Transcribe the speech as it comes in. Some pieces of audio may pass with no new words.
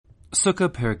Sukkah,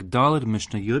 Perek Daled,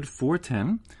 Mishnah Yud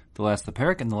 410, the last of the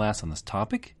Perek and the last on this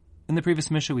topic. In the previous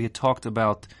Mishnah, we had talked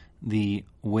about the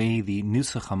way the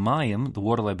Nusach HaMayim, the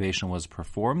water libation, was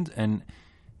performed, and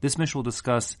this Mishnah will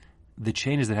discuss the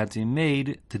changes that had to be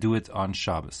made to do it on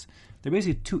Shabbos. There are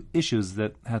basically two issues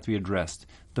that have to be addressed.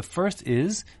 The first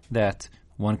is that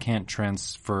one can't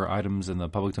transfer items in the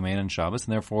public domain on Shabbos,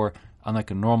 and therefore,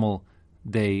 unlike a normal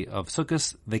day of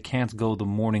Sukkot, they can't go the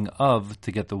morning of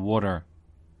to get the water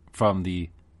from the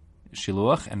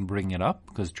shiluach and bring it up,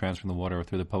 because transferring the water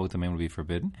through the public domain would be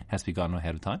forbidden. It has to be gotten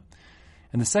ahead of time.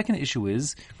 And the second issue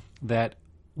is that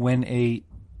when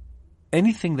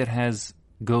anything that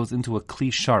goes into a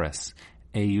kli sharis,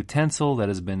 a utensil that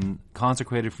has been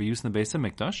consecrated for use in the Beis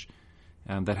HaMikdash,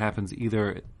 and that happens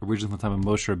either originally from the time of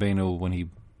Moshe Rabbeinu when he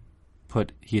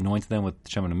anointed them with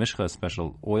Shemen HaMishcha, a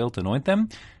special oil to anoint them.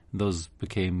 Those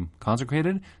became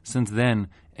consecrated. Since then,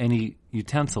 any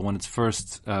utensil, when it's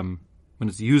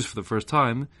used for the first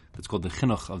time, that's called the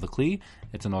chinuch of the kli,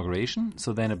 its inauguration.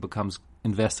 So then it becomes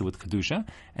invested with kedusha,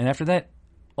 and after that,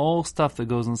 all stuff that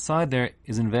goes inside there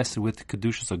is invested with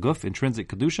kedusha saguf, intrinsic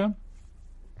kedusha,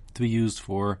 to be used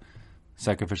for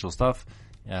sacrificial stuff,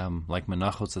 like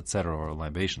menachos, etc., or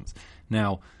libations.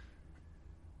 Now,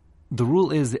 the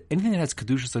rule is that anything that has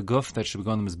kedusha saguf that should be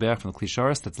going on the mizbeach from the kli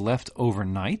sharis that's left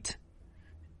overnight,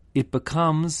 it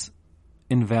becomes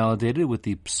invalidated with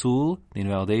the psul, the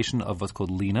invalidation of what's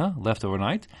called lina, left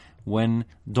overnight, when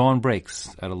dawn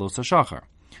breaks at a los hashachar.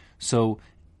 So,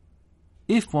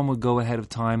 if one would go ahead of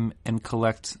time and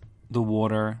collect the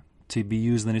water to be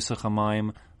used in the Nusach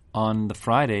HaMayim on the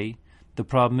Friday, the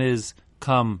problem is,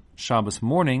 come Shabbos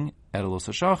morning at a los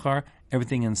hashachar,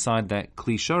 everything inside that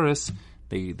kli sharis,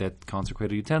 that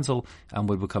consecrated utensil,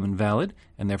 would become invalid,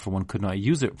 and therefore one could not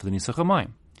use it for the Nusach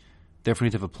HaMayim. Therefore, you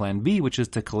need to have a plan B, which is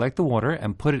to collect the water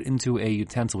and put it into a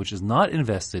utensil which is not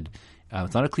invested.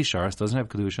 It's not a kli sharis, doesn't have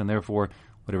kedusha, and therefore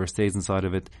whatever stays inside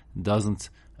of it doesn't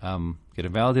get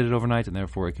invalidated overnight, and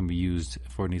therefore it can be used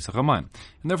for Nusach HaMayim.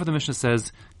 And therefore the Mishnah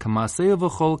says, K'maaseu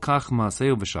v'chol kach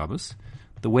maaseu v'Shabbos.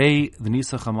 The way the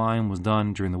Nusach HaMayim was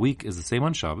done during the week is the same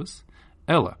on Shabbos.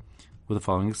 Ella, with the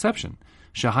following exception.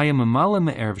 Shahaya memala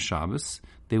me'erev Shabbos,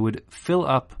 they would fill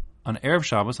up on Erev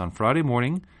Shabbos, on Friday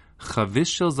morning, chavis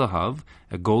shel zahav,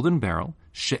 a golden barrel,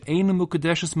 she'einu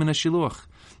mukadeshes min hashiluach,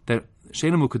 that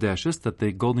she'einu mukadeshes, that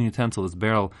the golden utensil, this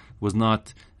barrel, was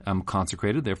not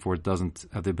consecrated, therefore it doesn't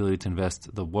have the ability to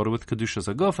invest the water with kedusha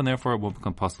zaguf, and therefore it won't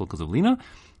become possible because of lina,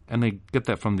 and they get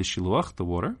that from the shiluach, the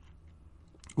water.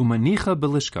 Umanicha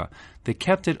belishka, they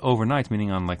kept it overnight,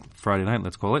 meaning on like Friday night,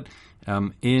 let's call it,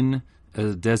 in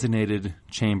a designated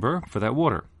chamber for that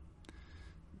water,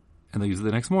 and they use it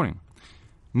the next morning.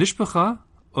 Nishpacha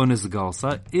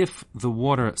onizgalsa, if the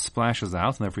water splashes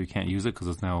out, and therefore you can't use it because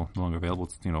it's now no longer available,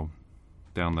 it's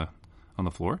down on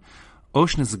the floor.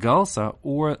 Oshnizgalsa,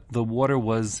 or the water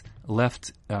was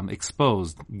left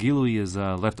exposed. Gilui is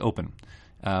left open.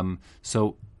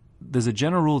 So there's a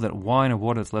general rule that wine or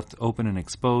water that's left open and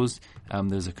exposed,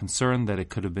 there's a concern that it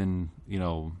could have been,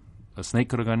 a snake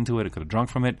could have got into it, it could have drunk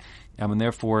from it, and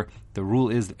therefore the rule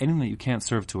is that anything that you can't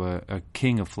serve to a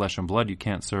king of flesh and blood, you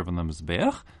can't serve on the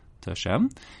mizbeach, to Hashem,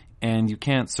 and you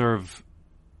can't serve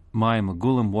mayim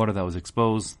magulim, water that was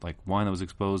exposed, like wine that was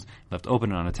exposed, left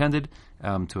open and unattended,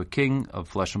 to a king of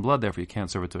flesh and blood, therefore you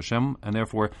can't serve it to Hashem, and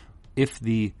therefore if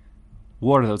the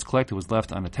water that was collected was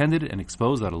left unattended and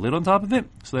exposed without a lid on top of it,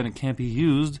 so then it can't be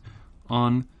used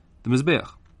on the mizbeach.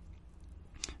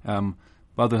 Ba'adu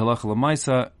halacha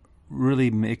l'maisa, really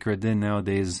Me'ikra Din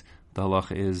nowadays, the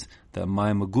halacha is that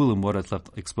mayim magulim, water that's left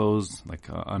exposed, like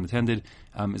unattended,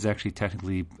 is actually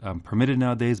technically permitted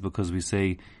nowadays, because we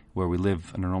say where we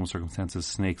live under normal circumstances,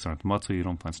 snakes aren't matzu, you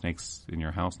don't find snakes in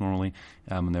your house normally,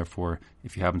 and therefore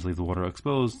if you happen to leave the water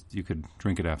exposed, you could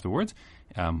drink it afterwards,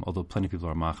 although plenty of people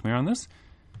are machmir on this.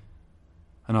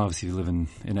 And obviously if you live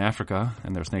in Africa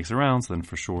and there are snakes around, so then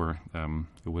for sure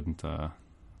it would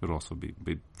also be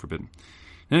forbidden.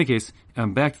 In any case,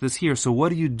 back to this here. So what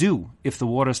do you do if the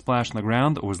water splashed on the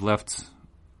ground or was left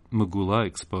magula,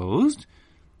 exposed?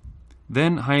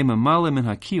 Then hayimamalim in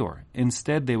hakior.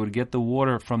 Instead, they would get the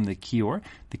water from the kior.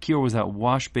 The kior was that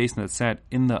wash basin that sat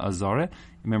in the azara.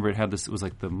 Remember, it had this. It was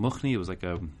like the muchni. It was like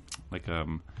a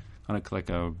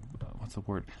what's the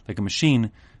word? Like a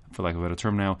machine, for lack of a better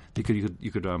term. Now you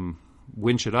could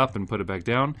winch it up and put it back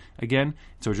down again.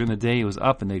 So during the day, it was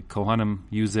up, and the kohanim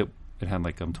use it. It had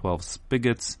like 12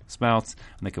 spigots, spouts,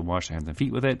 and they could wash their hands and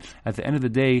feet with it. At the end of the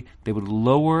day, they would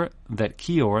lower that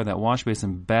kior, that wash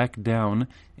basin, back down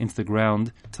into the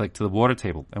ground to the water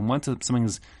table. And once something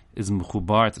is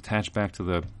mechubar, it's attached back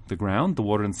to the ground, the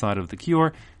water inside of the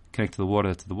kior, connect to the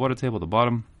water table at the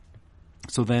bottom,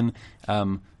 So then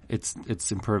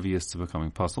it's impervious to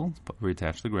becoming puzzle,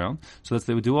 reattached to the ground. So that's what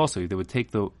they would do also. They would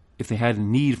take if they had a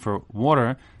need for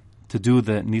water to do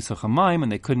the Nisach HaMayim,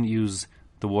 and they couldn't use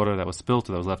the water that was spilt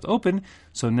or that was left open.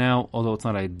 So now, although it's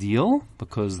not ideal,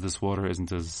 because this water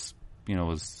isn't as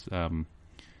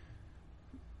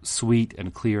sweet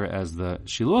and clear as the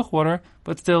Shiluach water,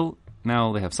 but still,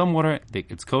 now they have some water,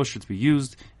 it's kosher to be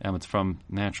used, it's from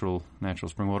natural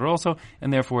spring water also,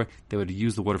 and therefore they would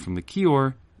use the water from the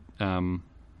kior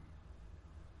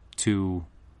to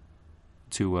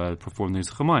perform the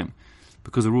Nisach HaMayim.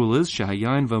 Because the rule is,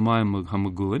 Shehayayin v'mayim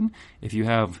hamugulin, if you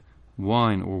have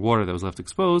wine or water that was left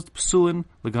exposed, psulin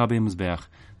legabe mizbeach,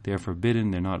 they are forbidden,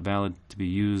 they're not valid to be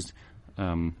used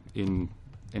in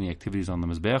any activities on the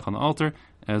mizbeach, on the altar,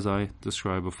 as I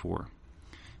described before.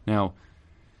 Now,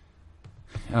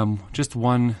 just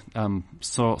one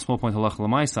small point halacha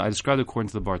l'maisa. I described according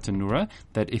to the Bar Tanura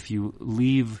that if you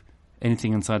leave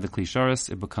anything inside the kli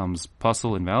sharis, it becomes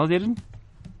pasul, invalidated.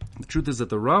 The truth is that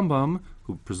the Rambam,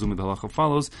 who presumably the halacha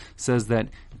follows, says that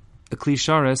a kli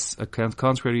sharis, a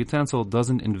consecrated utensil,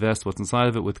 doesn't invest what's inside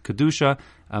of it with kedusha,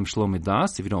 shlom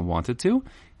midas, if you don't want it to,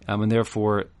 and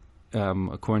therefore,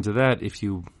 according to that, if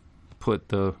you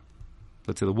put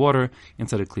let's say the water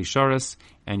inside a kli sharis,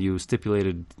 and you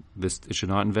stipulated this, it should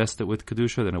not invest it with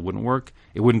kedusha, then it wouldn't work.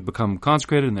 It wouldn't become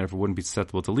consecrated, and therefore wouldn't be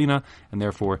susceptible to lina, and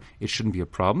therefore it shouldn't be a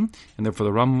problem. And therefore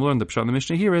the Rambam learned, the Pshat in the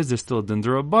Mishnah here is, there's still a din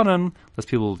d'Rabbanan, lest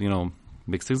people,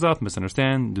 mix things up,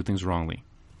 misunderstand, do things wrongly.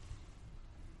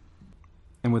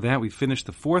 And with that, we finished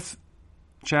the 4th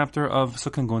chapter of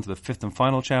Sukkah, and go into the 5th and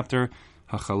final chapter,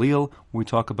 HaChalil, where we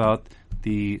talk about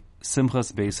the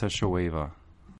Simchas Beis HaShoeva.